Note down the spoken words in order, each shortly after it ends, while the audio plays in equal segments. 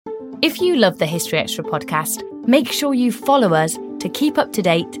If you love the History Extra podcast, make sure you follow us to keep up to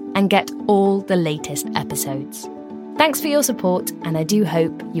date and get all the latest episodes. Thanks for your support, and I do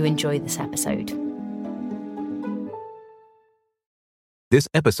hope you enjoy this episode. This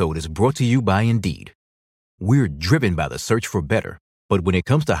episode is brought to you by Indeed. We're driven by the search for better, but when it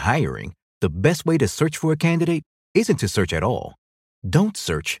comes to hiring, the best way to search for a candidate isn't to search at all. Don't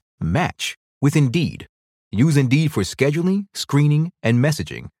search, match with Indeed. Use Indeed for scheduling, screening, and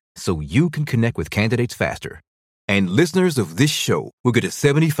messaging so you can connect with candidates faster. And listeners of this show will get a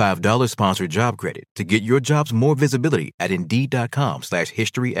 $75 sponsored job credit to get your jobs more visibility at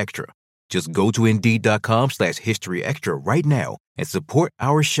Indeed.com/HistoryExtra. Just go to Indeed.com/HistoryExtra right now and support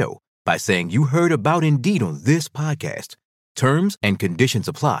our show by saying you heard about Indeed on this podcast. Terms and conditions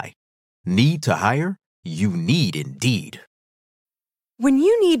apply. Need to hire? You need Indeed. When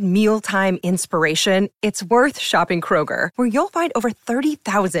you need mealtime inspiration, it's worth shopping Kroger, where you'll find over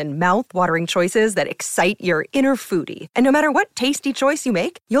 30,000 mouth-watering choices that excite your inner foodie. And no matter what tasty choice you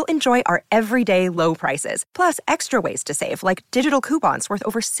make, you'll enjoy our everyday low prices, plus extra ways to save, like digital coupons worth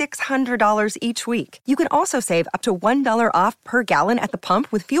over $600 each week. You can also save up to $1 off per gallon at the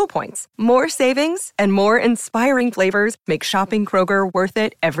pump with fuel points. More savings and more inspiring flavors make shopping Kroger worth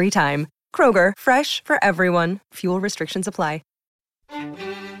it every time. Kroger, fresh for everyone. Fuel restrictions apply.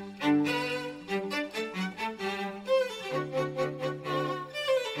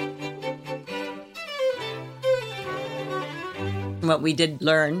 What we did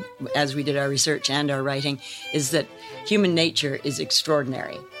learn as we did our research and our writing is that human nature is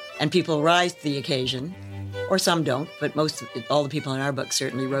extraordinary, and people rise to the occasion, or some don't, but all the people in our book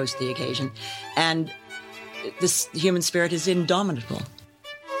certainly rose to the occasion, and this human spirit is indomitable.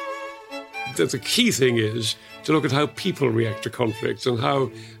 The key thing is to look at how people react to conflicts and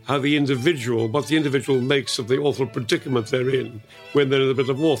how what the individual makes of the awful predicament they're in when they're in a bit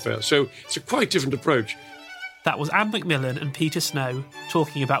of warfare. So it's a quite different approach. That was Anne Macmillan and Peter Snow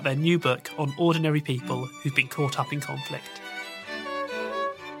talking about their new book on ordinary people who've been caught up in conflict.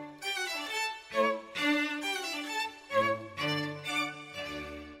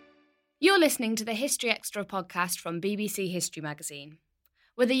 You're listening to the History Extra podcast from BBC History Magazine.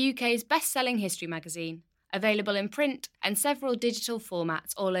 We're the UK's best-selling history magazine, available in print and several digital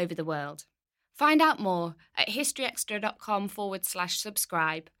formats all over the world. Find out more at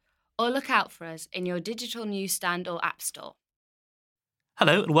historyextra.com/subscribe, or look out for us in your digital newsstand or app store.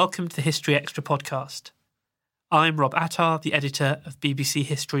 Hello and welcome to the History Extra podcast. I'm Rob Attar, the editor of BBC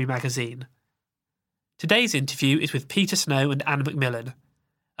History Magazine. Today's interview is with Peter Snow and Anne Macmillan,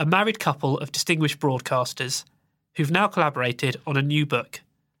 a married couple of distinguished broadcasters who've now collaborated on a new book,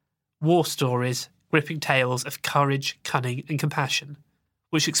 War Stories, Gripping Tales of Courage, Cunning and Compassion,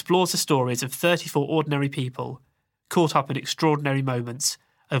 which explores the stories of 34 ordinary people caught up in extraordinary moments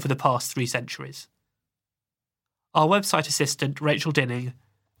over the past 3 centuries. Our website assistant, Rachel Dinning,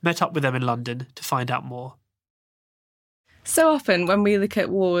 met up with them in London to find out more. So often when we look at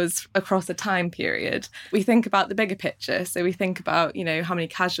wars across a time period, we think about the bigger picture. So we think about, how many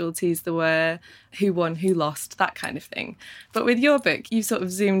casualties there were, who won, who lost, that kind of thing. But with your book, you've sort of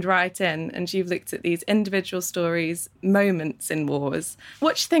zoomed right in and you've looked at these individual stories, moments in wars.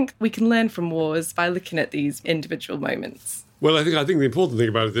 What do you think we can learn from wars by looking at these individual moments? Well, I think the important thing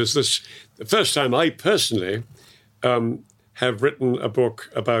about it is this: the first time I personally have written a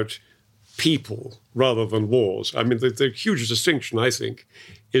book about people rather than wars. I mean, the huge distinction, I think,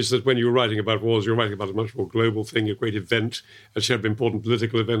 is that when you're writing about wars, you're writing about a much more global thing, a great event, a sort of important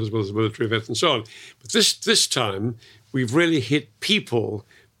political event as well as a military event and so on. But this time, we've really hit people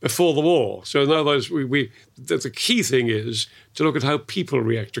before the war. So in other words, the key thing is to look at how people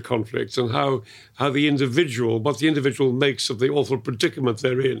react to conflicts and what the individual makes of the awful predicament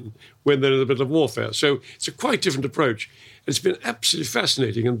they're in when they're in a bit of warfare. So it's a quite different approach. It's been absolutely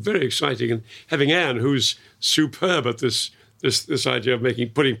fascinating and very exciting. And having Anne, who's superb at this idea of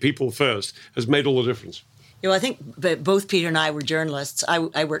putting people first, has made all the difference. I think both Peter and I were journalists.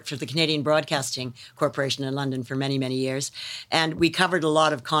 I worked for the Canadian Broadcasting Corporation in London for many, many years, and we covered a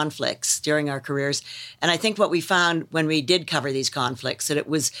lot of conflicts during our careers. And I think what we found when we did cover these conflicts, that it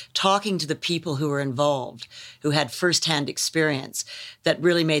was talking to the people who were involved, who had firsthand experience, that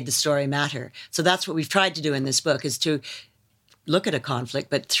really made the story matter. So that's what we've tried to do in this book, is to look at a conflict,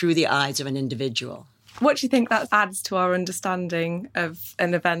 but through the eyes of an individual. What do you think that adds to our understanding of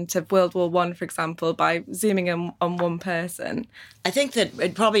an event of World War I, for example, by zooming in on one person? I think that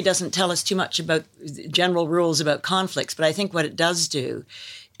it probably doesn't tell us too much about general rules about conflicts, but I think what it does do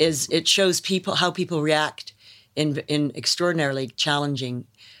is it shows people how people react in extraordinarily challenging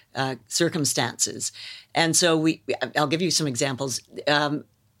circumstances. And so I'll give you some examples.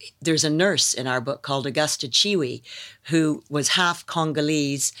 there's a nurse in our book called Augusta Chiwi, who was half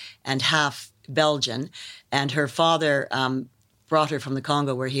Congolese and half Belgian. And her father brought her from the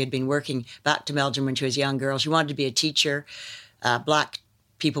Congo, where he had been working, back to Belgium when she was a young girl. She wanted to be a teacher. Black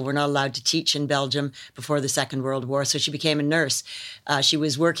people were not allowed to teach in Belgium before the Second World War, so she became a nurse. She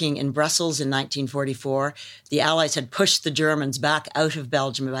was working in Brussels in 1944. The Allies had pushed the Germans back out of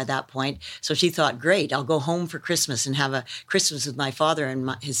Belgium by that point, so she thought, great, I'll go home for Christmas and have a Christmas with my father and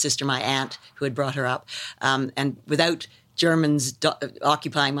his sister, my aunt, who had brought her up, and without Germans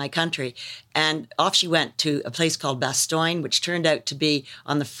occupying my country. And off she went to a place called Bastogne, which turned out to be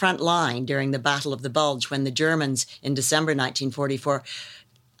on the front line during the Battle of the Bulge, when the Germans in December 1944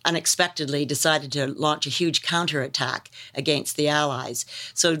 unexpectedly decided to launch a huge counterattack against the Allies.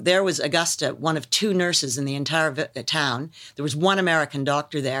 So there was Augusta, one of two nurses in the entire town. There was one American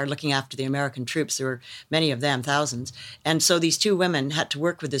doctor there looking after the American troops. There were many of them, thousands. And so these two women had to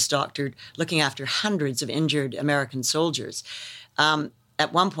work with this doctor looking after hundreds of injured American soldiers.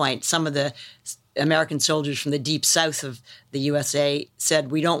 At one point, some of the American soldiers from the deep south of the USA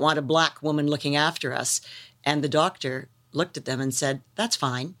said, "We don't want a black woman looking after us." And the doctor looked at them and said, "That's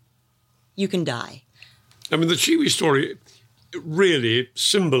fine. You can die." I mean, the Chiwi story really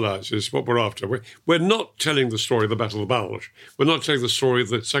symbolizes what we're after. We're not telling the story of the Battle of the Bulge. We're not telling the story of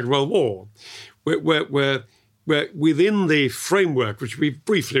the Second World War. We're within the framework, which we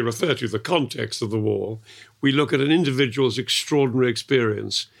briefly refer to, the context of the war, we look at an individual's extraordinary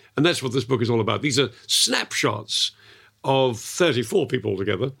experience. And that's what this book is all about. These are snapshots of 34 people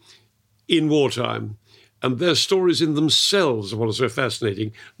altogether in wartime. And their stories in themselves are what is so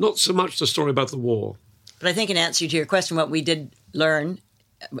fascinating, not so much the story about the war. But I think in answer to your question, what we did learn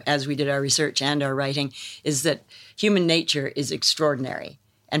as we did our research and our writing is that human nature is extraordinary.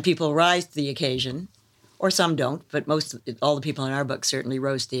 And people rise to the occasion, or some don't, but all the people in our book certainly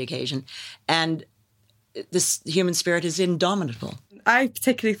rose to the occasion. And this human spirit is indomitable. I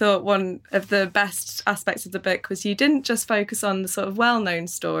particularly thought one of the best aspects of the book was you didn't just focus on the sort of well-known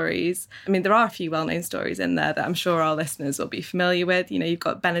stories. I mean, there are a few well-known stories in there that I'm sure our listeners will be familiar with. You know, you've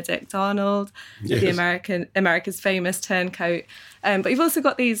got Benedict Arnold, yes, the America's famous turncoat. But you've also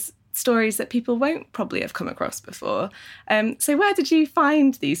got these stories that people won't probably have come across before. So where did you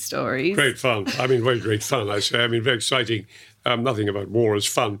find these stories? Great fun. I mean, very great fun, I say. I mean, very exciting. Nothing about war is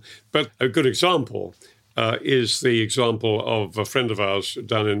fun. But a good example is the example of a friend of ours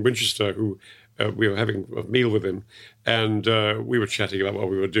down in Winchester who we were having a meal with him, and we were chatting about what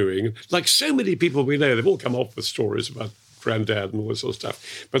we were doing. Like so many people we know, they've all come up with stories about Granddad and all this sort of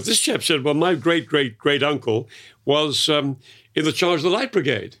stuff. But this chap said, well, my great-great-great-uncle was in the charge of the Light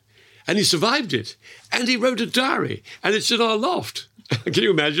Brigade, and he survived it, and he wrote a diary, and it's in our loft. Can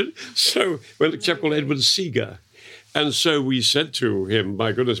you imagine? So, well, a chap called Edward Seeger. And so we said to him,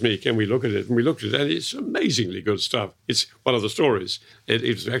 my goodness me, can we look at it? And we looked at it, and it's amazingly good stuff. It's one of the stories.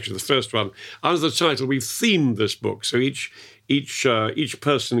 It's actually the first one. Under the title, we've themed this book. So each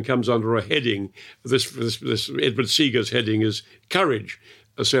person comes under a heading. This Edward Seeger's heading is courage.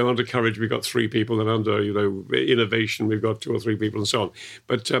 So under courage, we've got 3 people, and under innovation, we've got 2 or 3 people, and so on.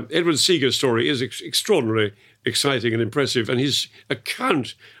 But Edward Seeger's story is extraordinarily exciting and impressive, and his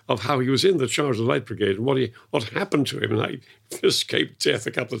account of how he was in the charge of the Light Brigade and what happened to him, and how he escaped death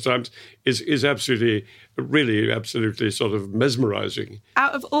a couple of times, is absolutely sort of mesmerising.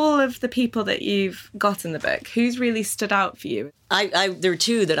 Out of all of the people that you've got in the book, who's really stood out for you? There are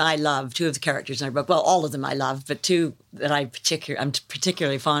 2 that I love, 2 of the characters in our book. Well, all of them I love, but 2 that I'm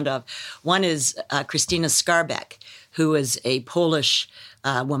particularly fond of. One is Christina Skarbek, who was a Polish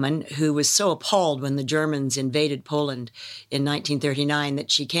woman who was so appalled when the Germans invaded Poland in 1939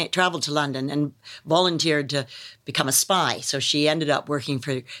 that she traveled to London and volunteered to become a spy. So she ended up working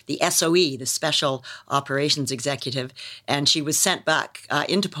for the SOE, the Special Operations Executive, and she was sent back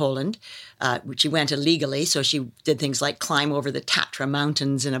into Poland. She went illegally, so she did things like climb over the Tatra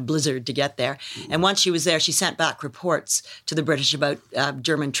Mountains in a blizzard to get there. And once she was there, she sent back reports to the British about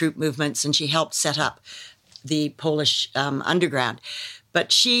German troop movements, and she helped set up the Polish underground.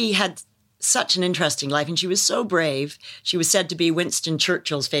 But she had such an interesting life, and she was so brave. She was said to be Winston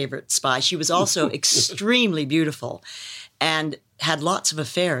Churchill's favorite spy. She was also extremely beautiful and had lots of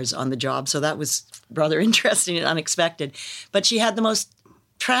affairs on the job, so that was rather interesting and unexpected. But she had the most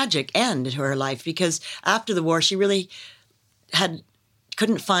tragic end to her life, because after the war, she really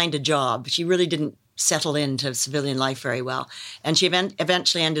couldn't find a job. She really didn't settle into civilian life very well. And she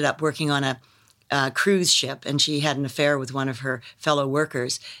eventually ended up working on a cruise ship, and she had an affair with one of her fellow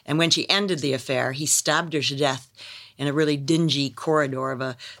workers. And when she ended the affair, he stabbed her to death in a really dingy corridor of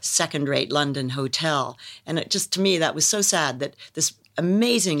a second-rate London hotel. And it just, to me, that was so sad that this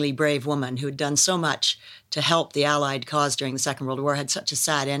amazingly brave woman who had done so much to help the Allied cause during the Second World War, had such a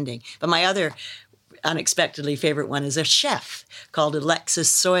sad ending. But my other unexpectedly favorite one is a chef called Alexis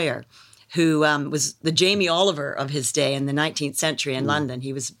Soyer, who was the Jamie Oliver of his day in the 19th century in London.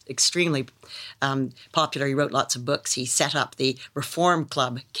 He was extremely popular. He wrote lots of books. He set up the Reform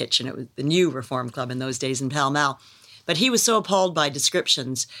Club kitchen. It was the new Reform Club in those days in Pall Mall. But he was so appalled by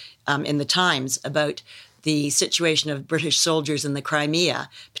descriptions in the Times about the situation of British soldiers in the Crimea,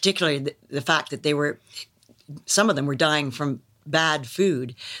 particularly the fact that some of them were dying from bad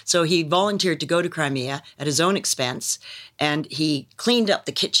food. So he volunteered to go to Crimea at his own expense, and he cleaned up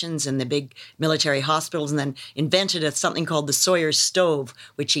the kitchens and the big military hospitals, and then invented something called the Soyer stove,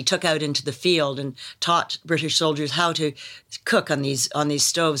 which he took out into the field and taught British soldiers how to cook on these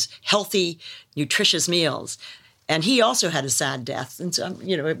stoves healthy, nutritious meals. And he also had a sad death, and so,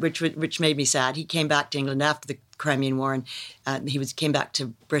 which made me sad. He came back to England after the Crimean War, and he came back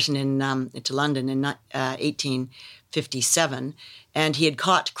to Britain to London in 1857, and he had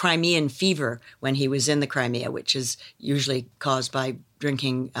caught Crimean fever when he was in the Crimea, which is usually caused by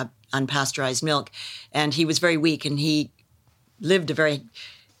drinking unpasteurized milk. And he was very weak, and he lived a very,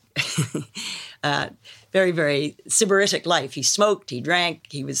 very, very sybaritic life. He smoked, he drank,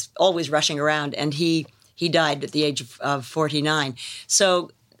 he was always rushing around, and he died at the age of 49.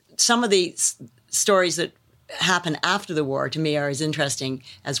 So some of the stories that happen after the war, to me, are as interesting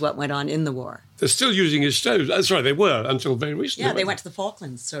as what went on in the war. They're still using his stoves. That's right, they were until very recently. Yeah, they went to the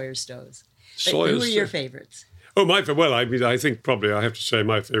Falklands, Soyer stoves. Who were your favourites? Oh, well, I think probably I have to say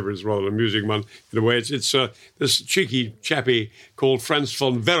my favourite is rather an amusing one in a way. It's this cheeky chappie called Franz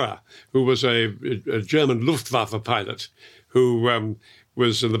von Werra, who was a German Luftwaffe pilot who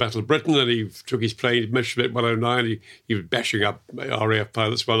was in the Battle of Britain, and he took his plane, Messerschmitt 109. He was bashing up RAF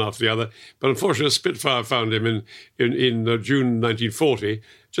pilots one after the other. But unfortunately, a Spitfire found him in June 1940,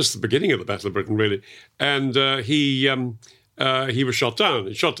 just the beginning of the Battle of Britain, really. And he was shot down.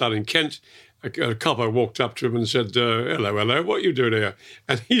 He shot down in Kent. A copper walked up to him and said, hello, what are you doing here?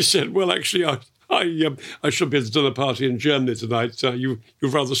 And he said, well, actually, I should be at the dinner party in Germany tonight. You've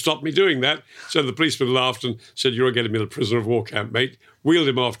rather stopped me doing that. So the policeman laughed and said, you're getting me to the prisoner of war camp, mate. Wheeled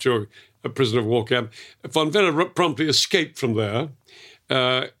him off to a prisoner of war camp. Von Werra promptly escaped from there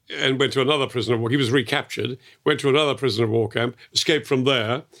and went to another prisoner of war. He was recaptured, went to another prisoner of war camp, escaped from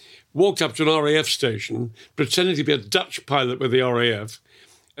there, walked up to an RAF station, pretending to be a Dutch pilot with the RAF,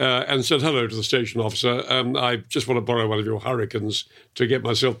 and said hello to the station officer. I just want to borrow one of your Hurricanes to get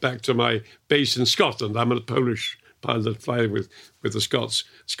myself back to my base in Scotland. I'm a Polish pilot flying with the Scots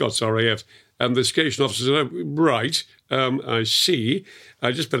RAF. And the station officer said, oh, right, I see.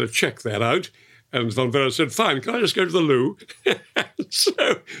 I just better check that out. And Von Werra said, fine, can I just go to the loo?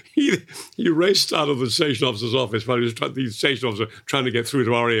 So he raced out of the station officer's office while the station officer trying to get through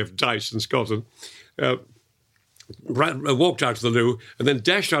to RAF Dice in Scotland. Walked out to the loo and then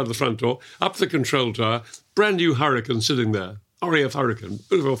dashed out of the front door, up the control tower, brand new Hurricane sitting there. RAF Hurricane,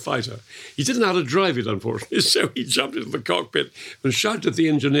 beautiful fighter. He didn't know how to drive it, unfortunately, so he jumped into the cockpit and shouted at the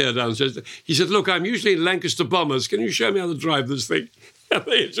engineer downstairs. He said, look, I'm usually in Lancaster Bombers. Can you show me how to drive this thing? And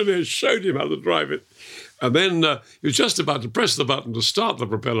the engineer showed him how to drive it. And then he was just about to press the button to start the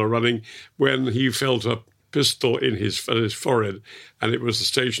propeller running when he felt a pistol in his forehead, and it was the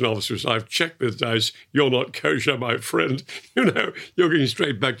station officer who said, I've checked with Dice, you're not kosher, my friend. You're going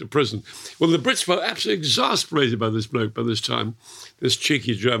straight back to prison. Well, the Brits were absolutely exasperated by this bloke by this time, this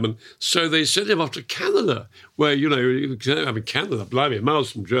cheeky German, so they sent him off to Canada, where, Canada, blimey,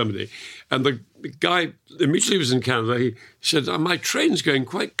 miles from Germany, and the guy immediately was in Canada. He said, my train's going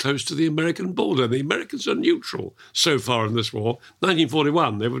quite close to the American border. The Americans are neutral so far in this war.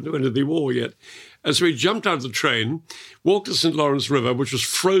 1941, they weren't into the war yet. And so he jumped out of the train, walked to St. Lawrence River, which was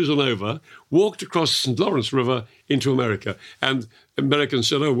frozen over, walked across St. Lawrence River into America. And Americans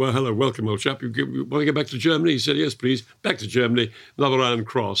said, oh, well, hello, welcome, old chap. You want to go back to Germany? He said, yes, please. Back to Germany, another Iron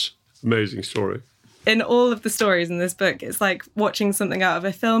Cross. Amazing story. In all of the stories in this book, it's like watching something out of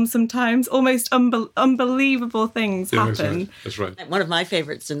a film sometimes. Almost unbelievable things happen. That's right. One of my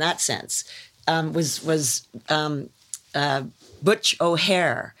favourites in that sense was Butch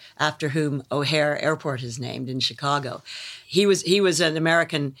O'Hare, after whom O'Hare Airport is named in Chicago. He was an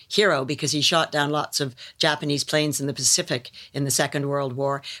American hero because he shot down lots of Japanese planes in the Pacific in the Second World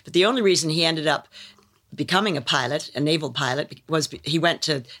War. But the only reason he ended up becoming a pilot, a naval pilot, was he went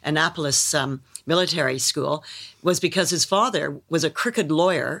to Annapolis military school, was because his father was a crooked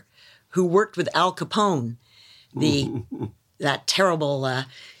lawyer who worked with Al Capone, that terrible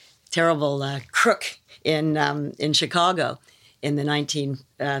crook in Chicago in the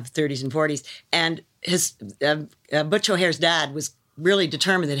 1930s and 40s. And his Butch O'Hare's dad was really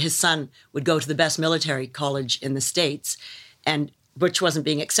determined that his son would go to the best military college in the States, and Butch wasn't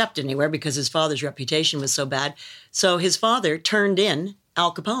being accepted anywhere because his father's reputation was so bad. So his father turned in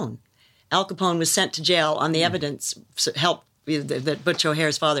Al Capone. Al Capone was sent to jail on the evidence that Butch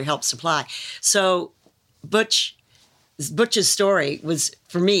O'Hare's father helped supply. So Butch's story was,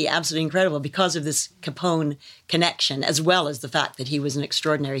 for me, absolutely incredible because of this Capone connection, as well as the fact that he was an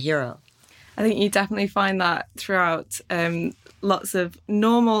extraordinary hero. I think you definitely find that throughout lots of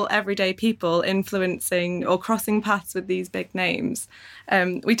normal, everyday people influencing or crossing paths with these big names.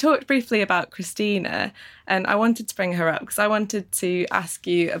 We talked briefly about Christina, and I wanted to bring her up because I wanted to ask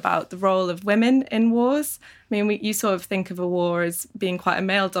you about the role of women in wars. I mean, you sort of think of a war as being quite a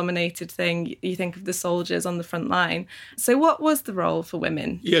male-dominated thing. You think of the soldiers on the front line. So what was the role for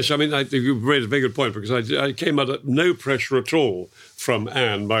women? Yes, I mean, I think you've raised a very good point, because I came under no pressure at all from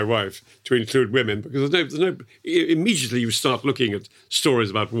Anne, my wife, to include women, because there's no immediately you start looking at stories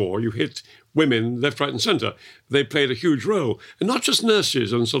about war, you hit women left, right and centre. They played a huge role. And not just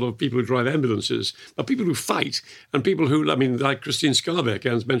nurses and sort of people who drive ambulances, but people who fight and people who, I mean, like Christine Skarbek,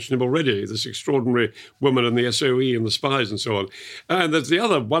 Anne's mentioned him already, this extraordinary woman in the SOE and the spies and so on. And there's the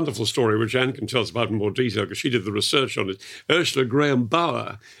other wonderful story, which Anne can tell us about in more detail, because she did the research on it. Ursula Graham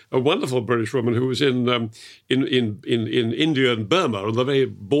Bauer, a wonderful British woman who was in India and Burma, on the very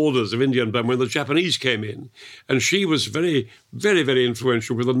borders of India and Burma, when the Japanese came in. And she was very, very, very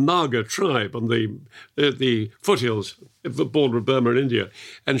influential with the Naga tribe on the foothills of the border of Burma and India.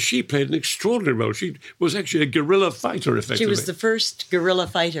 And she played an extraordinary role. She was actually a guerrilla fighter, effectively. She was the first guerrilla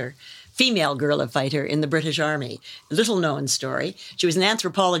fighter, female guerrilla fighter in the British Army. Little known story. She was an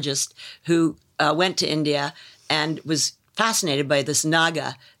anthropologist who went to India and was fascinated by this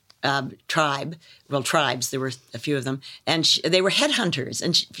Naga tribe, well, tribes, there were a few of them, and they were headhunters,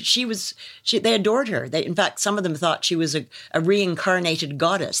 and they adored her. In fact, some of them thought she was a reincarnated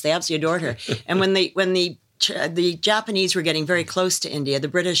goddess. They absolutely adored her. And when the Japanese were getting very close to India, the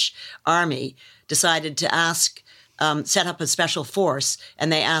British Army decided to set up a special force,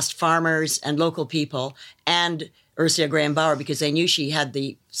 and they asked farmers and local people and Ursula Graham Bauer, because they knew she had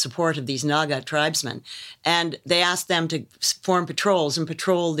the support of these Naga tribesmen. And they asked them to form patrols and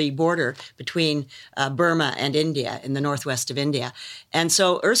patrol the border between Burma and India, in the northwest of India. And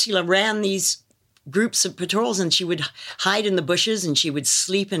so Ursula ran these groups of patrols, and she would hide in the bushes, and she would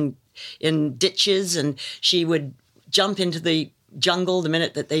sleep in ditches, and she would jump into the jungle the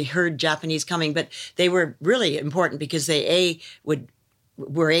minute that they heard Japanese coming. But they were really important because they,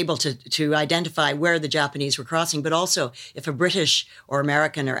 were able to identify where the Japanese were crossing, but also if a British or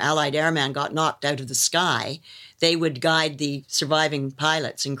American or Allied airman got knocked out of the sky, they would guide the surviving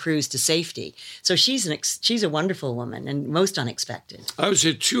pilots and crews to safety. So she's a wonderful woman and most unexpected. I would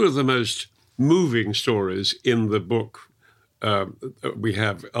say two of the most moving stories in the book we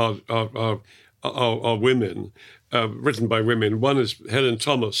have are women, written by women. One is Helen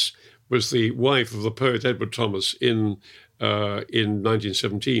Thomas, was the wife of the poet Edward Thomas in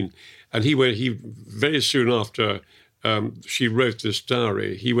 1917, and he very soon after she wrote this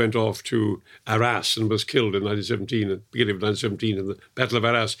diary, he went off to Arras and was killed in 1917, at the beginning of 1917, in the Battle of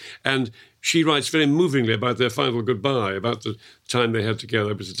Arras. And she writes very movingly about their final goodbye, about the time they had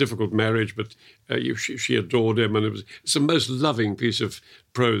together. It was a difficult marriage, but she adored him, and it's the most loving piece of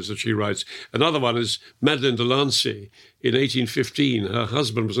prose that she writes. Another one is Madeleine Delancey. In 1815, her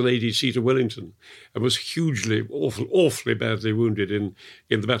husband was an ADC to Wellington and was awfully badly wounded in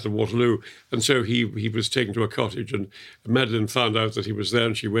the Battle of Waterloo. And so he was taken to a cottage, and Madeleine found out that he was there,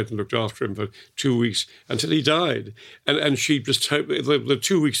 and she went and looked after him for 2 weeks until he died. And she just hoped, the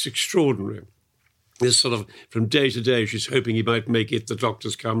 2 weeks extraordinary. This sort of, from day to day, she's hoping he might make it. The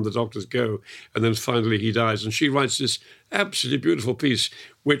doctors come, the doctors go, and then finally he dies. And she writes this absolutely beautiful piece,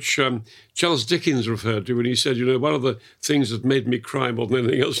 which Charles Dickens referred to when he said, one of the things that made me cry more than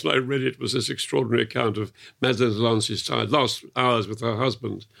anything else when I read it was this extraordinary account of Madeleine Delancey's last hours with her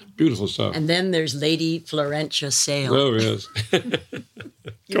husband. Beautiful stuff. And then there's Lady Florentia Sale. Oh, yes.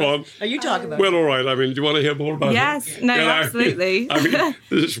 Come on. Are you talking about Well, all right. I mean, do you want to hear more about it? Yes. No, absolutely. I mean,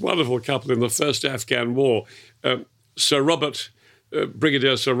 there's this wonderful couple in the first Afghan war.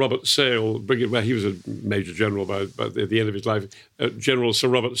 Brigadier Sir Robert Sale, he was a major general by the end of his life, General Sir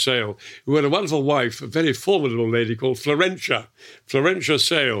Robert Sale, who had a wonderful wife, a very formidable lady called Florentia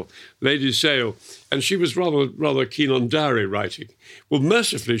Sale, Lady Sale, and she was rather keen on diary writing. Well,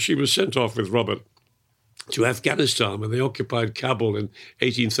 mercifully, she was sent off with Robert to Afghanistan when they occupied Kabul in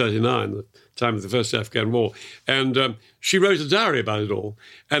 1839, the time of the first Afghan war. And she wrote a diary about it all.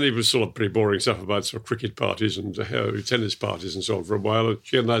 And it was sort of pretty boring stuff about sort of cricket parties and tennis parties and so on for a while. And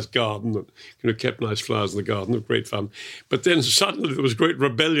she had a nice garden and kept nice flowers in the garden. It was great fun. But then suddenly there was a great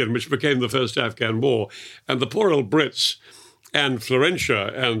rebellion, which became the first Afghan war. And the poor old Brits and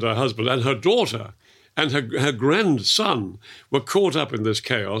Florentia and her husband and her daughter and her grandson were caught up in this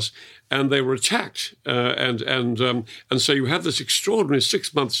chaos, and they were attacked. And so you have this extraordinary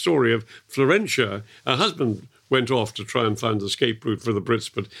 6-month story of Florentia. Her husband went off to try and find an escape route for the Brits,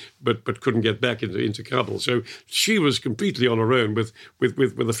 but couldn't get back into Kabul. So she was completely on her own with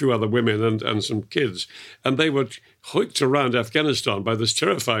a few other women and some kids. And they were hoiked around Afghanistan by this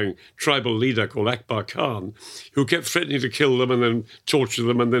terrifying tribal leader called Akbar Khan, who kept threatening to kill them and then torture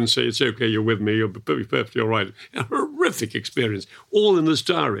them and then say, it's okay, you're with me, you're perfectly all right. A horrific experience, all in this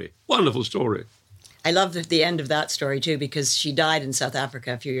diary. Wonderful story. I love the end of that story, too, because she died in South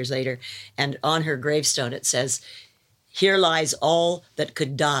Africa a few years later. And on her gravestone, it says, here lies all that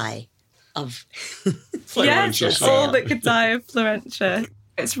could die of Florentia. Yes, all that could die of Florentia.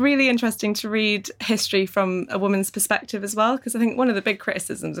 It's really interesting to read history from a woman's perspective as well, because I think one of the big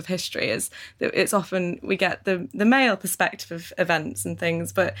criticisms of history is that it's often we get the male perspective of events and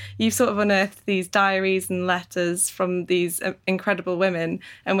things, but you've sort of unearthed these diaries and letters from these incredible women,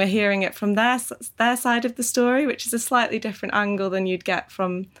 and we're hearing it from their side of the story, which is a slightly different angle than you'd get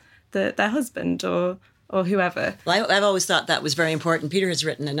from their husband or whoever. Well, I've always thought that was very important. Peter has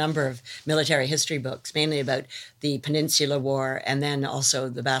written a number of military history books, mainly about the Peninsular War and then also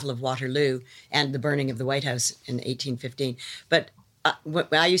the Battle of Waterloo and the burning of the White House in 1815. But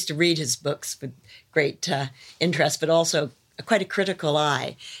I used to read his books with great interest, but also quite a critical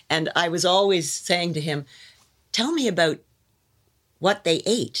eye. And I was always saying to him, tell me about what they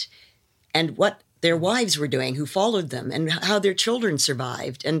ate and what their wives were doing who followed them and how their children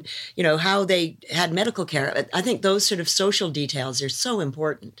survived and, how they had medical care. I think those sort of social details are so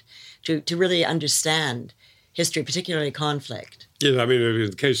important to really understand history, particularly conflict. Yeah, I mean, in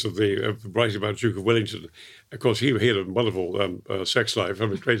the case of the writing about Duke of Wellington, of course, he had a wonderful sex life. I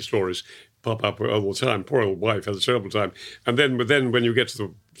mean, great stories pop up all the time. Poor old wife had a terrible time. And then when you get to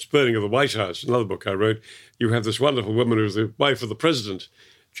the burning of the White House, another book I wrote, you have this wonderful woman who was the wife of the president,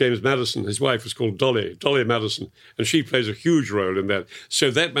 James Madison. His wife was called Dolly Madison, and she plays a huge role in that.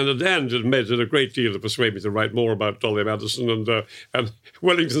 So that man and Anne did a great deal to persuade me to write more about Dolly Madison and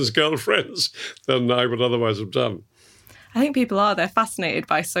Wellington's girlfriends than I would otherwise have done. I think they're fascinated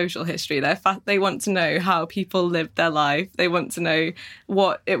by social history. They want to know how people lived their life. They want to know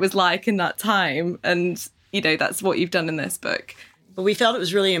what it was like in that time. And, that's what you've done in this book. But we felt it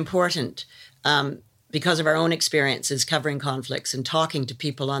was really important because of our own experiences covering conflicts and talking to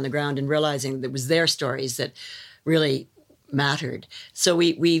people on the ground and realizing that it was their stories that really mattered. So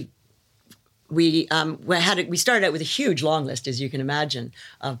we started out with a huge long list, as you can imagine,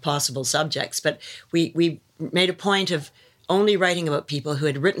 of possible subjects, but we made a point of only writing about people who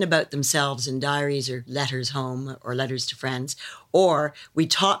had written about themselves in diaries or letters home or letters to friends, or we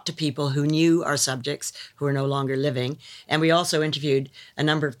talked to people who knew our subjects who are no longer living. And we also interviewed a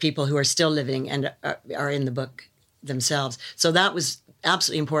number of people who are still living and are in the book themselves. So that was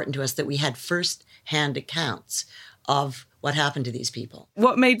absolutely important to us, that we had first-hand accounts of what happened to these people.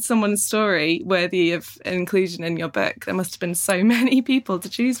 What made someone's story worthy of inclusion in your book? There must have been so many people to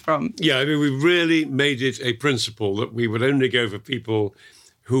choose from. Yeah, I mean, we really made it a principle that we would only go for people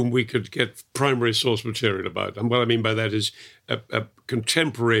whom we could get primary source material about. And what I mean by that is a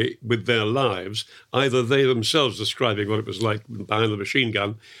contemporary with their lives, either they themselves describing what it was like behind the machine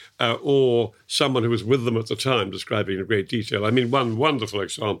gun, or someone who was with them at the time describing in great detail. I mean, one wonderful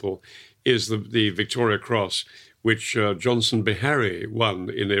example is the Victoria Cross, which Johnson Beharry won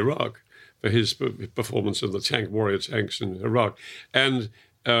in Iraq for his performance in the warrior tanks in Iraq. And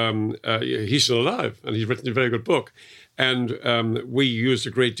he's still alive, and he's written a very good book. And we used a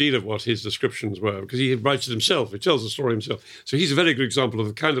great deal of what his descriptions were, because he writes it himself. He tells the story himself. So he's a very good example of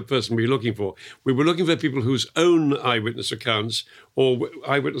the kind of person we were looking for. We were looking for people whose own eyewitness accounts or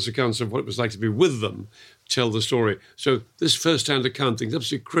eyewitness accounts of what it was like to be with them tell the story. So this first-hand account thing is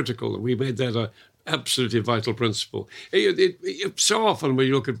absolutely critical, and we made that a absolutely vital principle. So often when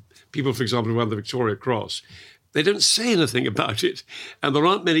you look at people, for example, who won the Victoria Cross, they don't say anything about it. And there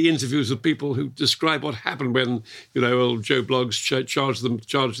aren't many interviews with people who describe what happened when, old Joe Bloggs charged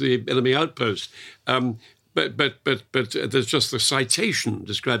the enemy outpost. But there's just the citation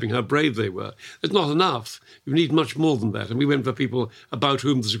describing how brave they were. There's not enough. You need much more than that. And we went for people about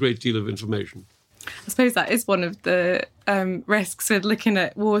whom there's a great deal of information. I suppose that is one of the risks with looking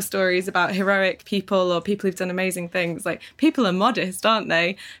at war stories about heroic people or people who've done amazing things. Like, people are modest, aren't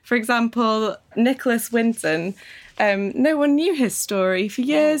they? For example, Nicholas Winton, no one knew his story for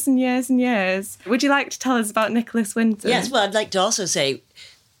years and years and years. Would you like to tell us about Nicholas Winton? Yes, well, I'd like to also say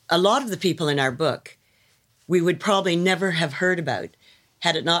a lot of the people in our book we would probably never have heard about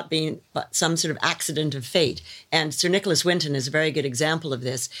had it not been some sort of accident of fate. And Sir Nicholas Winton is a very good example of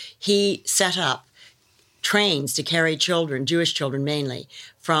this. He set up trains to carry children, Jewish children mainly,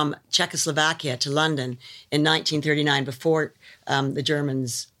 from Czechoslovakia to London in 1939 before the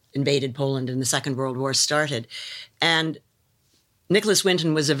Germans invaded Poland and the Second World War started. And Nicholas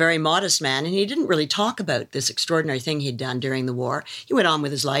Winton was a very modest man, and he didn't really talk about this extraordinary thing he'd done during the war. He went on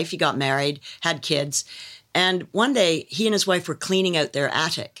with his life. He got married, had kids. And one day, he and his wife were cleaning out their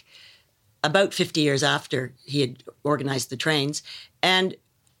attic about 50 years after he had organized the trains. And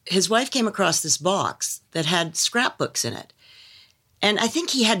his wife came across this box that had scrapbooks in it. And I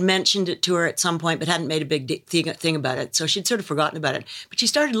think he had mentioned it to her at some point, but hadn't made a big thing about it. So she'd sort of forgotten about it. But she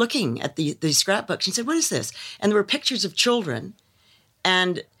started looking at the scrapbooks and said, "What is this?" And there were pictures of children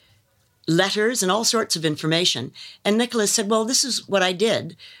and letters and all sorts of information. And Nicholas said, "Well, this is what I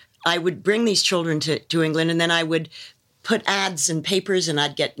did. I would bring these children to England, and then I would put ads in papers, and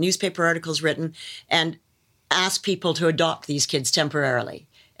I'd get newspaper articles written and ask people to adopt these kids temporarily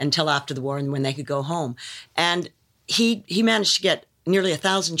until after the war and when they could go home." And he managed to get nearly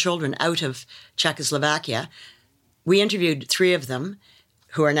 1,000 children out of Czechoslovakia. We interviewed 3 of them,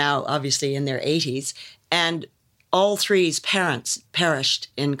 who are now obviously in their 80s, and all 3's parents perished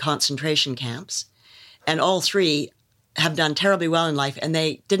in concentration camps, and all 3 have done terribly well in life, and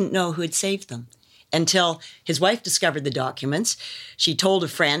they didn't know who had saved them until his wife discovered the documents. She told a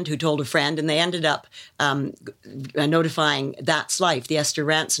friend who told a friend, and they ended up notifying That's Life, the Esther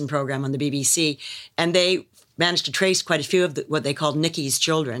Rantzen program on the BBC, and they managed to trace quite a few of what they called Nicky's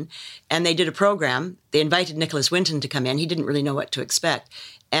children, and they did a program. They invited Nicholas Winton to come in. He didn't really know what to expect,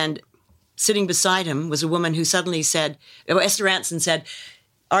 and sitting beside him was a woman who suddenly said, Esther Rantzen said,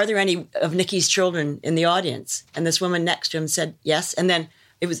 "Are there any of Nicky's children in the audience?" And this woman next to him said, "Yes." And then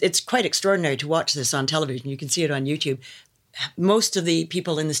it's quite extraordinary to watch this on television. You can see it on YouTube. Most of the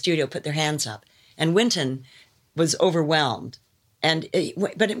people in the studio put their hands up, and Winton was overwhelmed.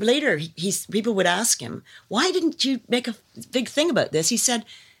 But later, people would ask him, "Why didn't you make a big thing about this?" He said,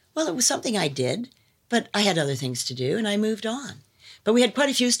 "Well, it was something I did, but I had other things to do, and I moved on." But we had quite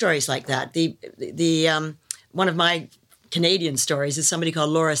a few stories like that. One of my Canadian stories is somebody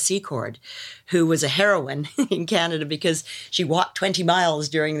called Laura Secord, who was a heroine in Canada because she walked 20 miles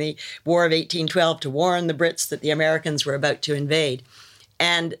during the War of 1812 to warn the Brits that the Americans were about to invade.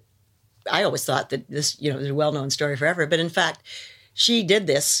 And I always thought that this, is a well-known story forever. But in fact, she did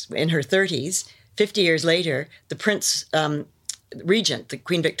this in her 30s. 50 years later, the Prince Regent, the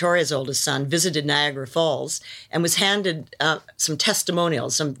Queen Victoria's oldest son, visited Niagara Falls and was handed some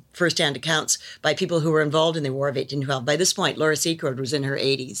testimonials, some first-hand accounts by people who were involved in the War of 1812. By this point, Laura Secord was in her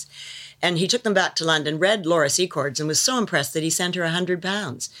 80s. And he took them back to London, read Laura Secord's, and was so impressed that he sent her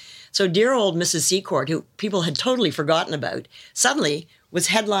 £100. So dear old Mrs. Secord, who people had totally forgotten about, suddenly was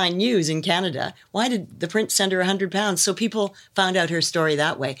headline news in Canada. Why did the prince send her £100? So people found out her story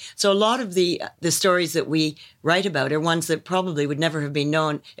that way. So a lot of the stories that we write about are ones that probably would never have been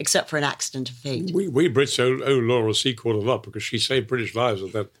known except for an accident of fate. We Brits owe Laura Secord a lot because she saved British lives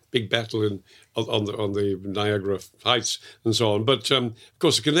at that big battle on the Niagara Heights and so on. But of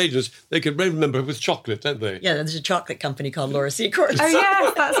course, the Canadians, they can remember her with chocolate, don't they? Yeah, there's a chocolate company called Laura Secord. Oh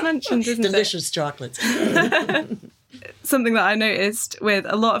yes, that's mentioned, isn't it? Delicious chocolates. Something that I noticed with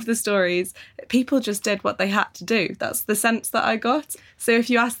a lot of the stories, people just did what they had to do. That's the sense that I got. So if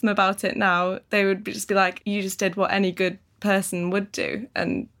you ask them about it now, they would just be like, "You just did what any good person would do."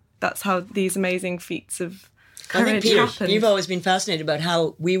 And that's how these amazing feats of courage happen. You've always been fascinated about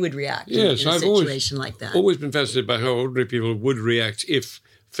how we would react in a situation like that. Always been fascinated by how ordinary people would react if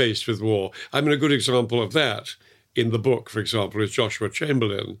faced with war. I mean, a good example of that in the book, for example, is Joshua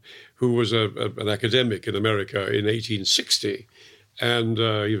Chamberlain, who was an academic in America in 1860. And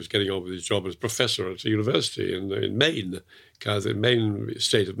he was getting on with his job as professor at a university in Maine,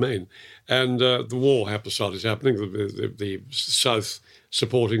 state of Maine. And the war started happening. The South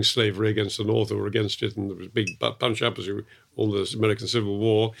supporting slavery against the North, who were against it, and there was a big punch-up as all the American Civil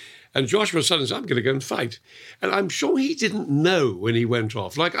War. And Joshua suddenly said, "I'm going to go and fight." And I'm sure he didn't know when he went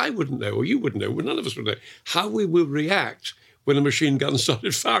off, like I wouldn't know, or you wouldn't know, none of us would know, how we will react when a machine gun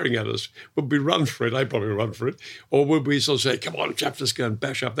started firing at us? Would we run for it? I'd probably run for it. Or would we sort of say, come on, chaps, let's go and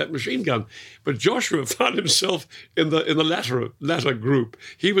bash up that machine gun? But Joshua found himself in the latter group.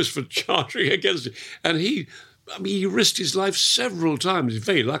 He was for charging against it. And he risked his life several times. He's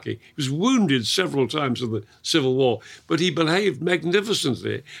very lucky. He was wounded several times in the Civil War, but he behaved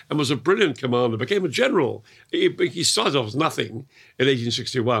magnificently and was a brilliant commander, became a general. He started off as nothing in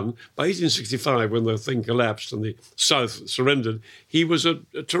 1861. By 1865, when the thing collapsed and the South surrendered, he was a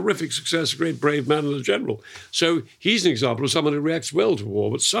terrific success, a great brave man and a general. So he's an example of someone who reacts well to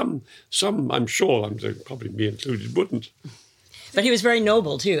war, but some I'm sure, probably me included, wouldn't. But he was very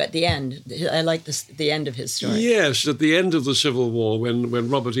noble, too, at the end. I like the end of his story. Yes, at the end of the Civil War, when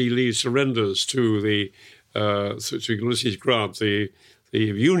Robert E. Lee surrenders to Ulysses Grant, the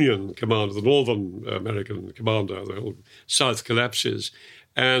Union commander, the Northern American commander, the whole South collapses,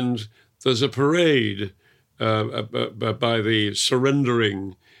 and there's a parade by the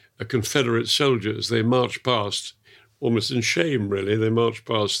surrendering Confederate soldiers. They march past, almost in shame, really. They march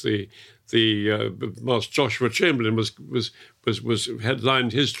past Master Joshua Chamberlain had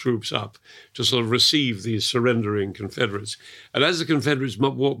lined his troops up to sort of receive these surrendering Confederates. And as the Confederates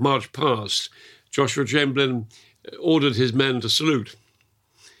marched past, Joshua Chamberlain ordered his men to salute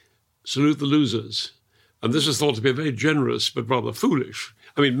the losers. And this is thought to be very generous but rather foolish.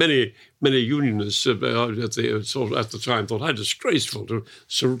 I mean, many Unionists at the time thought how disgraceful to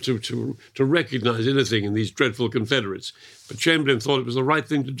recognize anything in these dreadful Confederates. But Chamberlain thought it was the right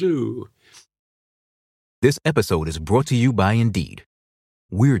thing to do. This episode is brought to you by Indeed.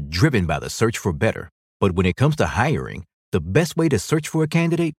 We're driven by the search for better, but when it comes to hiring, the best way to search for a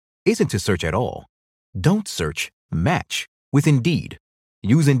candidate isn't to search at all. Don't search, match with Indeed.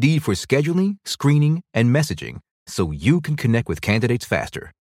 Use Indeed for scheduling, screening, and messaging so you can connect with candidates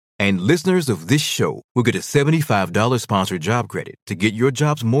faster. And listeners of this show will get a $75 sponsored job credit to get your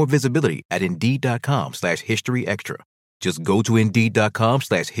jobs more visibility at Indeed.com/HistoryExtra. Just go to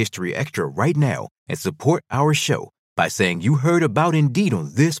Indeed.com/HistoryExtra right now and support our show by saying you heard about Indeed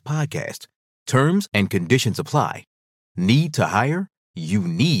on this podcast. Terms and conditions apply. Need to hire? You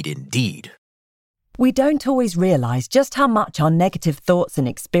need Indeed. We don't always realize just how much our negative thoughts and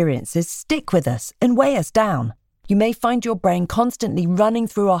experiences stick with us and weigh us down. You may find your brain constantly running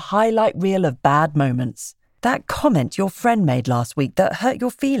through a highlight reel of bad moments. That comment your friend made last week that hurt your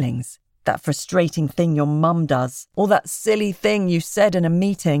feelings. That frustrating thing your mum does, or that silly thing you said in a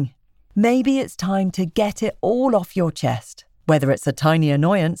meeting. Maybe it's time to get it all off your chest, whether it's a tiny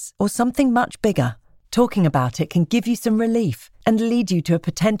annoyance or something much bigger. Talking about it can give you some relief and lead you to a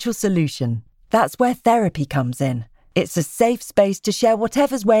potential solution. That's where therapy comes in. It's a safe space to share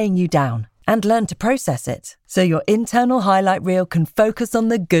whatever's weighing you down and learn to process it, so your internal highlight reel can focus on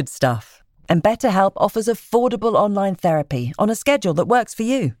the good stuff. And BetterHelp offers affordable online therapy on a schedule that works for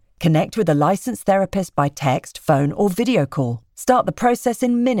you. Connect with a licensed therapist by text, phone, or video call. Start the process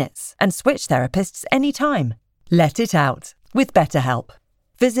in minutes and switch therapists anytime. Let it out with BetterHelp.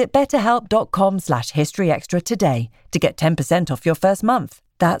 Visit betterhelp.com/historyextra today to get 10% off your first month.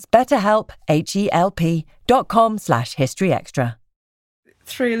 That's BetterHelp, HELP.com/historyextra.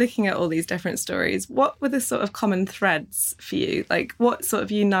 Through looking at all these different stories, what were the sort of common threads for you? Like, what sort of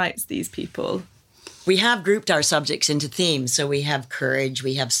unites these people? We have grouped our subjects into themes. So we have courage,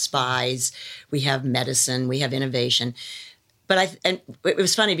 we have spies, we have medicine, we have innovation. But it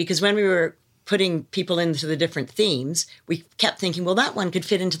was funny because when we were putting people into the different themes, we kept thinking, well, that one could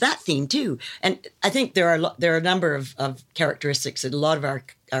fit into that theme too. And I think there are a number of characteristics that a lot of our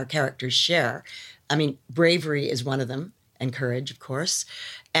characters share. I mean, bravery is one of them, and courage, of course,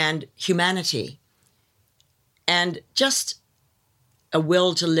 and humanity. And just a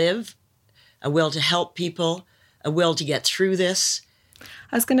will to live, a will to help people, a will to get through this.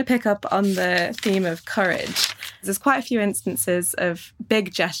 I was going to pick up on the theme of courage. There's quite a few instances of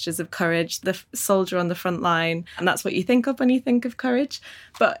big gestures of courage, the soldier on the front line, and that's what you think of when you think of courage.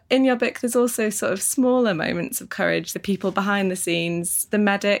 But in your book, there's also sort of smaller moments of courage, the people behind the scenes, the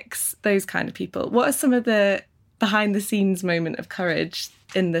medics, those kind of people. What are some of the behind-the-scenes moment of courage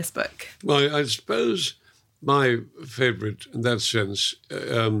in this book? Well, I suppose my favourite in that sense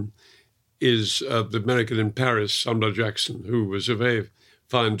is the American in Paris, Samuel Jackson, who was a very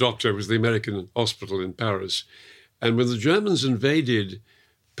fine doctor, was the American hospital in Paris. And when the Germans invaded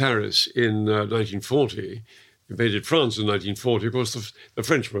Paris in 1940, invaded France in 1940, of course, the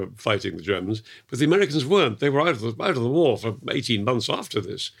French were fighting the Germans, but the Americans weren't. They were out of the war for 18 months after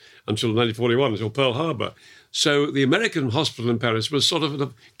this, until 1941, until Pearl Harbor. So the American hospital in Paris was sort of a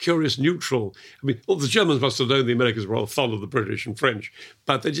curious neutral. I mean, the Germans must have known the Americans were all fond of the British and French,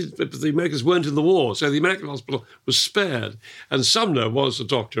 but the Americans weren't in the war. So the American hospital was spared. And Sumner was a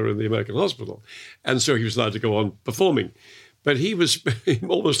doctor in the American hospital. And so he was allowed to go on performing. But he was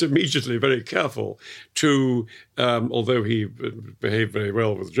almost immediately very careful to, although he behaved very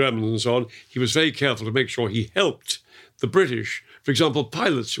well with the Germans and so on, he was very careful to make sure he helped the British. For example,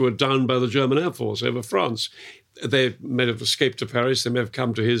 pilots who were downed by the German Air Force over France. They may have escaped to Paris. They may have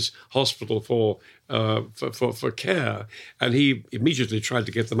come to his hospital for care, and he immediately tried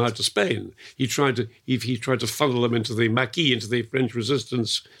to get them out to Spain. He tried to funnel them into the Maquis, into the French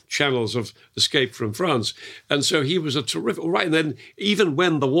resistance channels of escape from France. And so he was a terrific. Right, and then even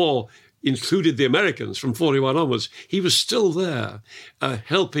when the war included the Americans from 1941 onwards, he was still there,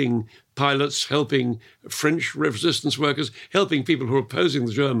 helping pilots, helping French resistance workers, helping people who were opposing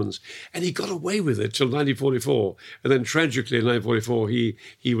the Germans. And he got away with it till 1944. And then tragically in 1944,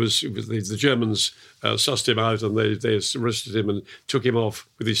 the Germans sussed him out, and they arrested him and took him off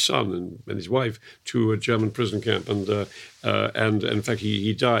with his son and his wife to a German prison camp. And in fact,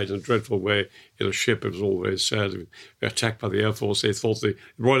 he died in a dreadful way in a ship. It was all very sad. Attacked by the Air Force. They thought the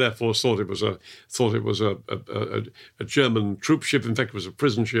Royal Air Force thought it was a German troop ship. In fact, it was a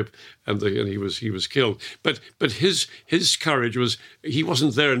prison ship, and he was killed. But his courage was, he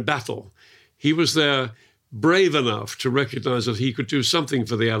wasn't there in battle. He was there brave enough to recognize that he could do something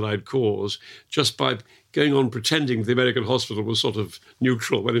for the Allied cause just by going on pretending the American hospital was sort of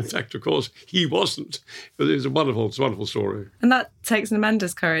neutral, when in fact, of course, he wasn't. But it's a wonderful story. And that takes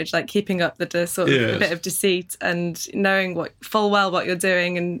tremendous courage, like keeping up the sort of a bit of deceit and knowing full well what you're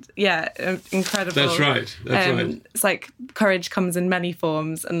doing, and incredible. That's right. It's like courage comes in many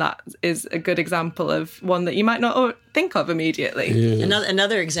forms, and that is a good example of one that you might not think of immediately. Yeah.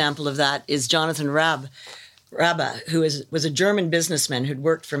 Another example of that is Jonathan Rabe, who was a German businessman who'd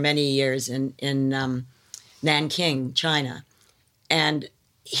worked for many years in Nanking, China. And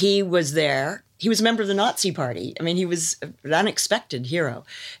he was there. He was a member of the Nazi Party. I mean, he was an unexpected hero.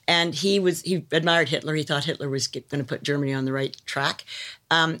 And he admired Hitler. He thought Hitler was going to put Germany on the right track.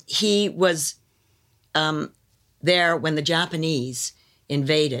 He was there when the Japanese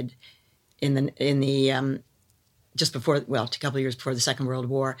invaded just before, a couple of years before the Second World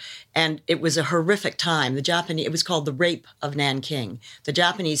War. And it was a horrific time. It was called the Rape of Nanking. The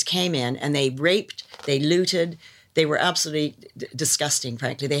Japanese came in and they raped, they looted. They were absolutely disgusting,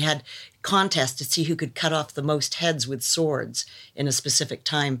 frankly. They had contests to see who could cut off the most heads with swords in a specific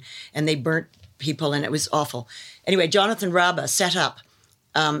time. And they burnt people, and it was awful. Anyway, Jonathan Rabe set up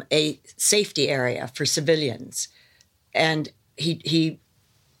a safety area for civilians. And he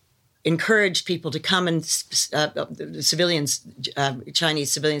encouraged people to come and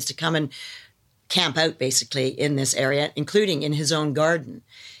Chinese civilians to come and camp out basically in this area, including in his own garden.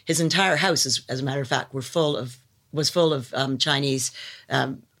 His entire house, as a matter of fact, was full of Chinese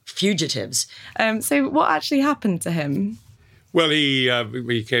fugitives. So what actually happened to him? Well,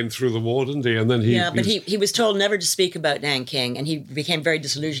 he came through the war, didn't he? And then he was told never to speak about Nanking, and he became very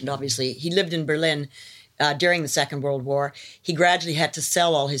disillusioned, obviously. He lived in Berlin during the Second World War. He gradually had to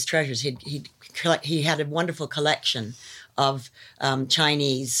sell all his treasures. He had a wonderful collection of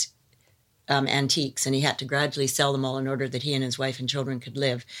Chinese antiques, and he had to gradually sell them all in order that he and his wife and children could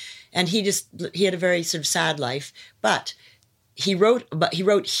live. And he had a very sort of sad life. But he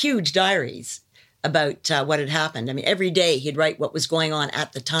wrote huge diaries about what had happened. I mean, every day he'd write what was going on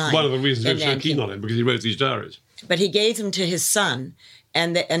at the time. One of the reasons I was so keen on him, because he wrote these diaries. But he gave them to his son,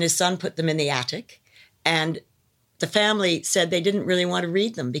 and his son put them in the attic. And the family said they didn't really want to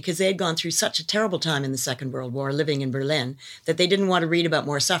read them because they had gone through such a terrible time in the Second World War, living in Berlin, that they didn't want to read about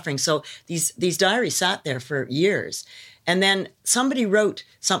more suffering. So these diaries sat there for years. And then somebody wrote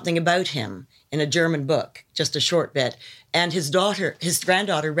something about him in a German book, just a short bit. And his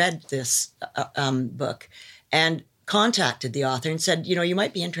granddaughter read this book and contacted the author and said, you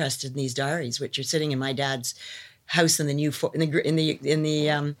might be interested in these diaries, which are sitting in my dad's house in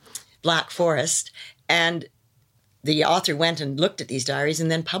the Black Forest. And the author went and looked at these diaries and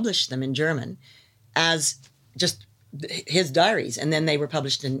then published them in German as just his diaries. And then they were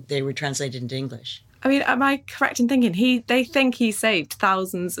published and they were translated into English. I mean, am I correct in thinking they think he saved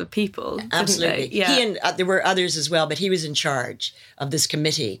thousands of people? Absolutely. Didn't they? Yeah. He and there were others as well, but he was in charge of this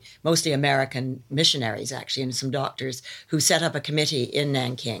committee, mostly American missionaries, actually, and some doctors, who set up a committee in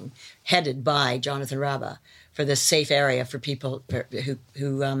Nanking, headed by Jonathan Rabe, this safe area for people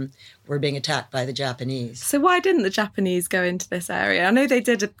who were being attacked by the Japanese. So why didn't the Japanese go into this area? I know they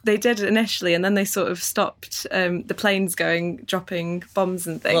did initially, and then they sort of stopped the planes dropping bombs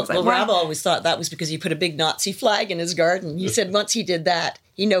and things. Well, Rob always thought that was because he put a big Nazi flag in his garden. He said once he did that,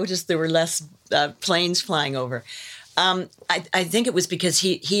 he noticed there were less planes flying over. I think it was because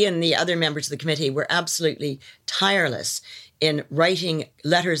he and the other members of the committee were absolutely tireless in writing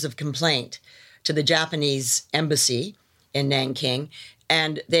letters of complaint to the Japanese embassy in Nanking,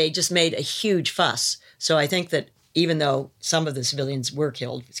 and they just made a huge fuss. So I think that even though some of the civilians were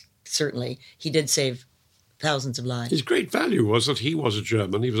killed, certainly, he did save thousands of lives. His great value was that he was a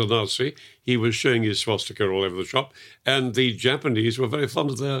German, he was a Nazi, he was showing his swastika all over the shop, and the Japanese were very fond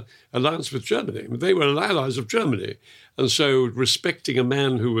of their alliance with Germany. They were allies of Germany, and so respecting a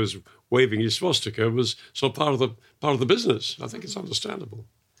man who was waving his swastika was sort of part of the business. I think it's understandable.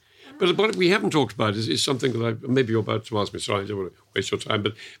 But what we haven't talked about is something that maybe you're about to ask me, sorry, I don't want to waste your time,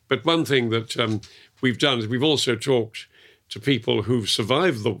 but one thing that we've done is we've also talked to people who've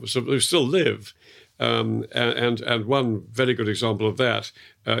survived, who still live. And one very good example of that,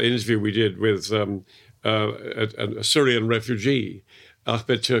 an interview we did with a Syrian refugee,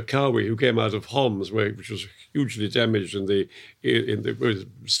 Ahmed Turkawi, who came out of Homs, which was hugely damaged was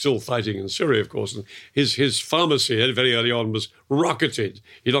still fighting in Syria, of course. And his pharmacy very early on was rocketed.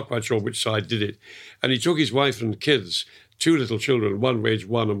 He's not quite sure which side did it. And he took his wife and kids, 2 little children, one age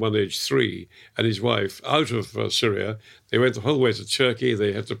 1 and one age 3, and his wife out of Syria. They went the whole way to Turkey.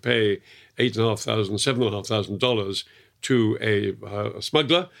 They had to pay $7,500 to a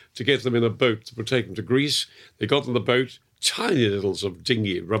smuggler to get them in a boat that would take them to Greece. They got on the boat, tiny little sort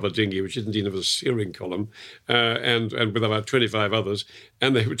of rubber dinghy, which didn't even have a steering column, and with about 25 others,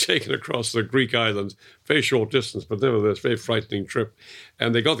 and they were taken across the Greek island, very short distance, but nevertheless, very frightening trip.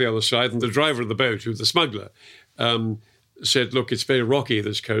 And they got the other side, and the driver of the boat, who was the smuggler, said, look, it's very rocky,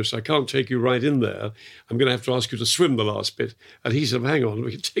 this coast. I can't take you right in there. I'm going to have to ask you to swim the last bit. And he said, hang on,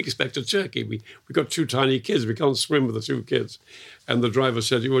 we can take us back to Turkey. We've got 2 tiny kids. We can't swim with the 2 kids. And the driver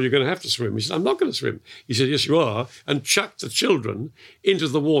said, well, you're going to have to swim. He said, I'm not going to swim. He said, yes, you are. And chucked the children into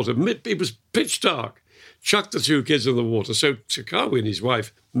the water. It was pitch dark. Chucked the 2 kids in the water. So Turkawi and his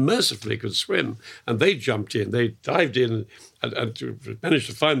wife mercifully could swim. And they jumped in. They dived in and managed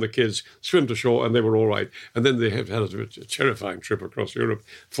to find the kids, swim to shore, and they were all right. And then they have had a terrifying trip across Europe.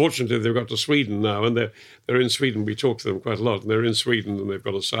 Fortunately, they've got to Sweden now, and they're in Sweden. We talk to them quite a lot, and they're in Sweden, and they've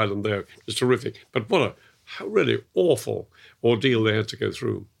got asylum there. It's terrific. But what a really awful ordeal they had to go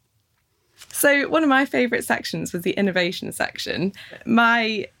through. So one of my favourite sections was the innovation section.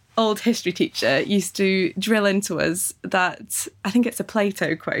 My old history teacher used to drill into us that, I think it's a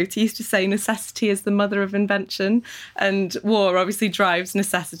Plato quote, he used to say necessity is the mother of invention, and war obviously drives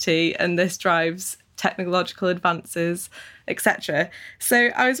necessity, and this drives technological advances, etc.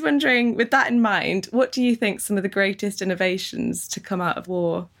 So I was wondering, with that in mind, what do you think some of the greatest innovations to come out of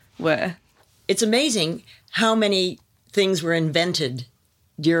war were? It's amazing how many things were invented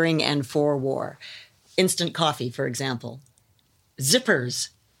during and for war. Instant coffee, for example. Zippers.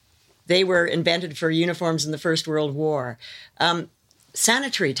 They were invented for uniforms in the First World War.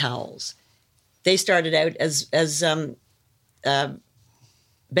 Sanitary towels. They started out as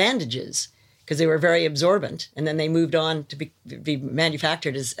bandages because they were very absorbent, and then they moved on to be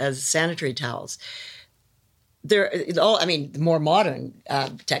manufactured as sanitary towels. The more modern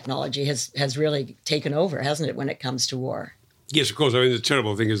technology has really taken over, hasn't it, when it comes to war? Yes, of course. I mean, the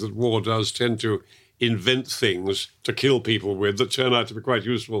terrible thing is that war does tend to invent things to kill people with that turn out to be quite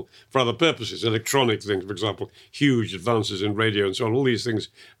useful for other purposes. Electronic things, for example, huge advances in radio and so on. All these things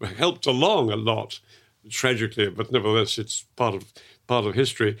helped along a lot, tragically, but nevertheless, it's part of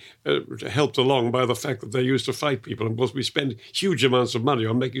history, helped along by the fact that they're used to fight people. And of course, we spend huge amounts of money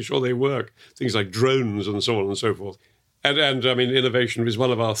on making sure they work, things like drones and so on and so forth. And I mean, innovation is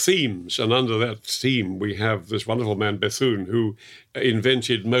one of our themes. And under that theme, we have this wonderful man, Bethune, who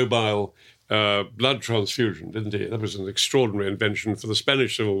invented mobile blood transfusion, didn't he? That was an extraordinary invention for the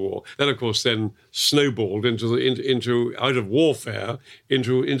Spanish Civil War. That, of course, then snowballed into out of warfare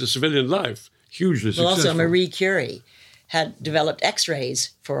into civilian life. Hugely successful. Well, also Marie Curie had developed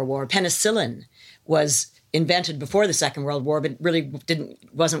X-rays for a war. Penicillin was invented before the Second World War, but really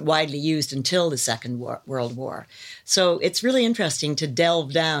wasn't widely used until the Second World War. So it's really interesting to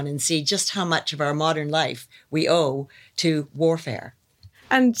delve down and see just how much of our modern life we owe to warfare.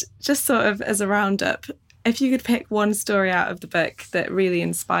 And just sort of as a roundup, if you could pick one story out of the book that really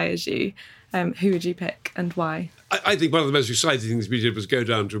inspires you, who would you pick and why? I think one of the most exciting things we did was go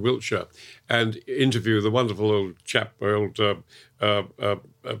down to Wiltshire and interview the wonderful old chap,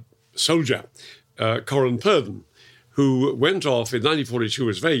 soldier, Coron Purdon, who went off in 1942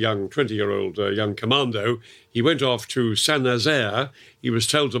 as a very young, 20-year-old young commando. He went off to Saint-Nazaire. He was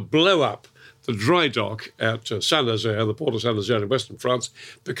told to blow up the dry dock at Saint-Nazaire, the port of Saint-Nazaire in western France,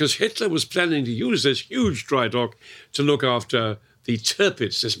 because Hitler was planning to use this huge dry dock to look after the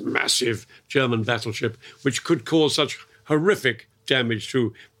Tirpitz, this massive German battleship, which could cause such horrific damage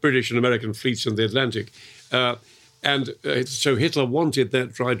to British and American fleets in the Atlantic. So Hitler wanted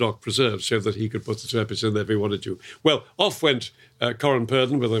that dry dock preserved so that he could put the Tirpitz in there if he wanted to. Well, off went Coron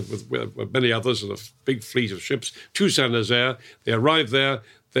Purdon with many others and a big fleet of ships to Saint-Nazaire. They arrived there.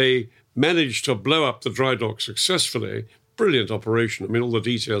 They managed to blow up the dry dock successfully. Brilliant operation. I mean, all the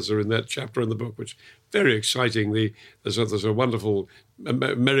details are in that chapter in the book, which is very exciting. There's a wonderful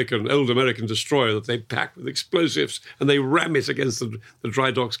old American destroyer that they pack with explosives and they ram it against the dry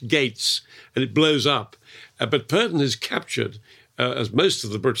dock's gates and it blows up. But Purdon is captured, as most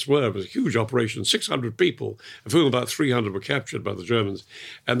of the Brits were. It was a huge operation, 600 people, of whom about 300 were captured by the Germans.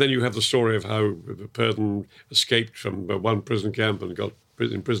 And then you have the story of how Purdon escaped from one prison camp and got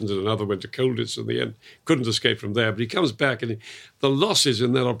imprisoned in another, went to Colditz in the end, couldn't escape from there. But he comes back and the losses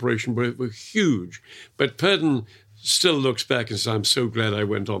in that operation were huge. But Purdon still looks back and says, I'm so glad I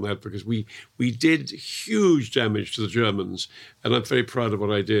went on that because we did huge damage to the Germans and I'm very proud of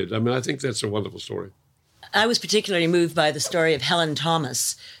what I did. I mean, I think that's a wonderful story. I was particularly moved by the story of Helen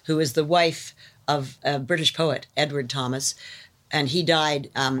Thomas, who was the wife of a British poet, Edward Thomas, and he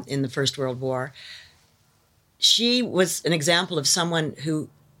died in the First World War. She was an example of someone who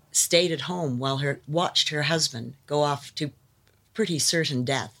stayed at home while watched her husband go off to pretty certain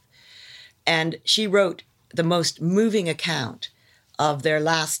death. And she wrote the most moving account of their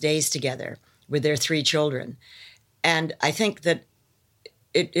last days together with their 3 children. And I think that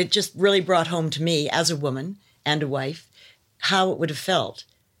it just really brought home to me as a woman and a wife how it would have felt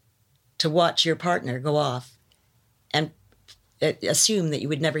to watch your partner go off and assume that you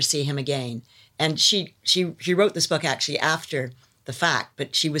would never see him again. And she wrote this book actually after the fact,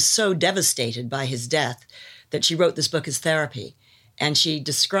 but she was so devastated by his death that she wrote this book as therapy. And she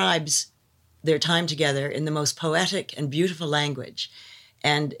describes their time together in the most poetic and beautiful language.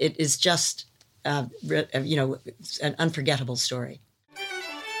 And it is just, an unforgettable story.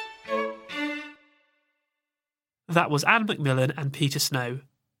 That was Anne Macmillan and Peter Snow.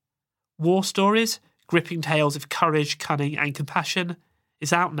 War Stories, Gripping Tales of Courage, Cunning and Compassion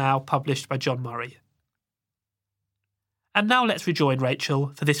is out now, published by John Murray. And now let's rejoin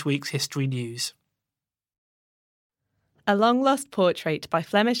Rachel for this week's History News. A long-lost portrait by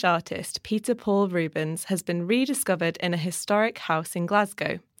Flemish artist Peter Paul Rubens has been rediscovered in a historic house in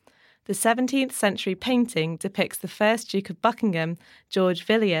Glasgow. The 17th century painting depicts the first Duke of Buckingham, George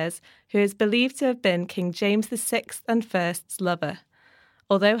Villiers, who is believed to have been King James VI and I's lover.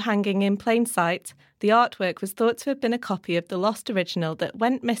 Although hanging in plain sight, the artwork was thought to have been a copy of the lost original that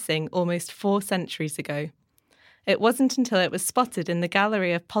went missing almost 4 centuries ago. It wasn't until it was spotted in the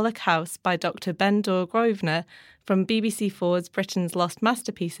gallery of Pollock House by Dr. Ben-Dor Grosvenor from BBC4's Britain's Lost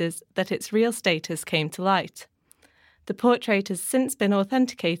Masterpieces that its real status came to light. The portrait has since been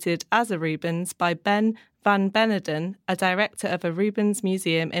authenticated as a Rubens by Ben van Beneden, a director of a Rubens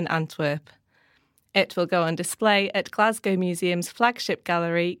museum in Antwerp. It will go on display at Glasgow Museum's flagship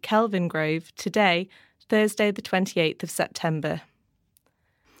gallery, Kelvingrove, today, Thursday the 28th of September.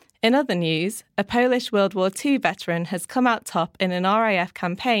 In other news, a Polish World War II veteran has come out top in an RAF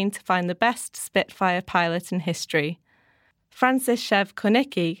campaign to find the best Spitfire pilot in history. Franciszek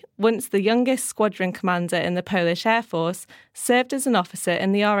Kornicki, once the youngest squadron commander in the Polish Air Force, served as an officer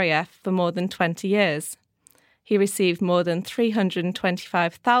in the RAF for more than 20 years. He received more than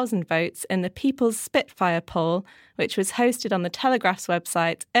 325,000 votes in the People's Spitfire poll, which was hosted on the Telegraph's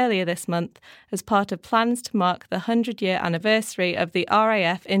website earlier this month as part of plans to mark the 100-year anniversary of the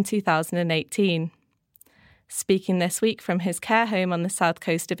RAF in 2018. Speaking this week from his care home on the south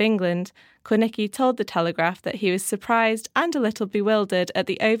coast of England, Kornicki told the Telegraph that he was surprised and a little bewildered at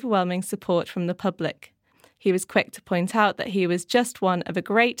the overwhelming support from the public. He was quick to point out that he was just one of a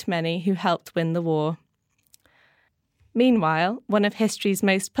great many who helped win the war. Meanwhile, one of history's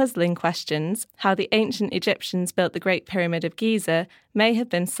most puzzling questions, how the ancient Egyptians built the Great Pyramid of Giza, may have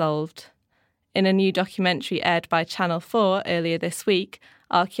been solved. In a new documentary aired by Channel 4 earlier this week,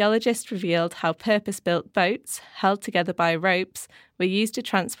 archaeologists revealed how purpose-built boats, held together by ropes, were used to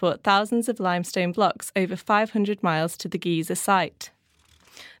transport thousands of limestone blocks over 500 miles to the Giza site.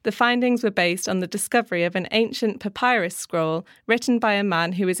 The findings were based on the discovery of an ancient papyrus scroll written by a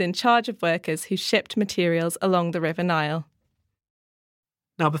man who was in charge of workers who shipped materials along the River Nile.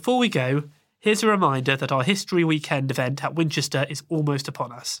 Now, before we go, here's a reminder that our History Weekend event at Winchester is almost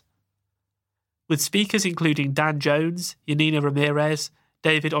upon us. with speakers including Dan Jones, Yanina Ramirez,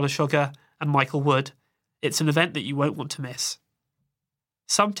 David Olusoga, and Michael Wood. It's an event that you won't want to miss.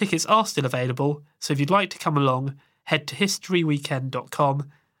 Some tickets are still available, so if you'd like to come along, head to historyweekend.com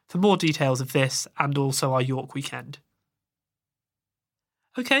for more details of this and also our York weekend.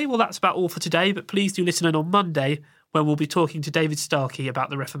 OK, well that's about all for today, but please do listen in on Monday when we'll be talking to David Starkey about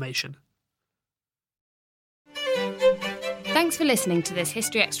the Reformation. Thanks for listening to this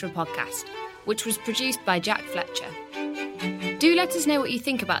History Extra podcast, which was produced by Jack Fletcher. Do let us know what you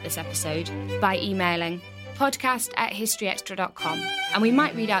think about this episode by emailing podcast@historyextra.com, and we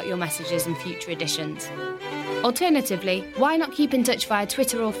might read out your messages in future editions. Alternatively, why not keep in touch via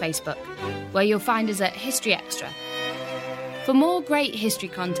Twitter or Facebook, where you'll find us at History Extra. For more great history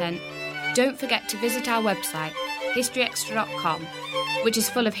content, don't forget to visit our website, historyextra.com, which is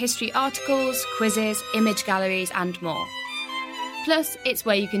full of history articles, quizzes, image galleries, and more. Plus, it's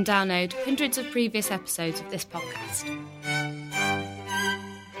where you can download hundreds of previous episodes of this podcast.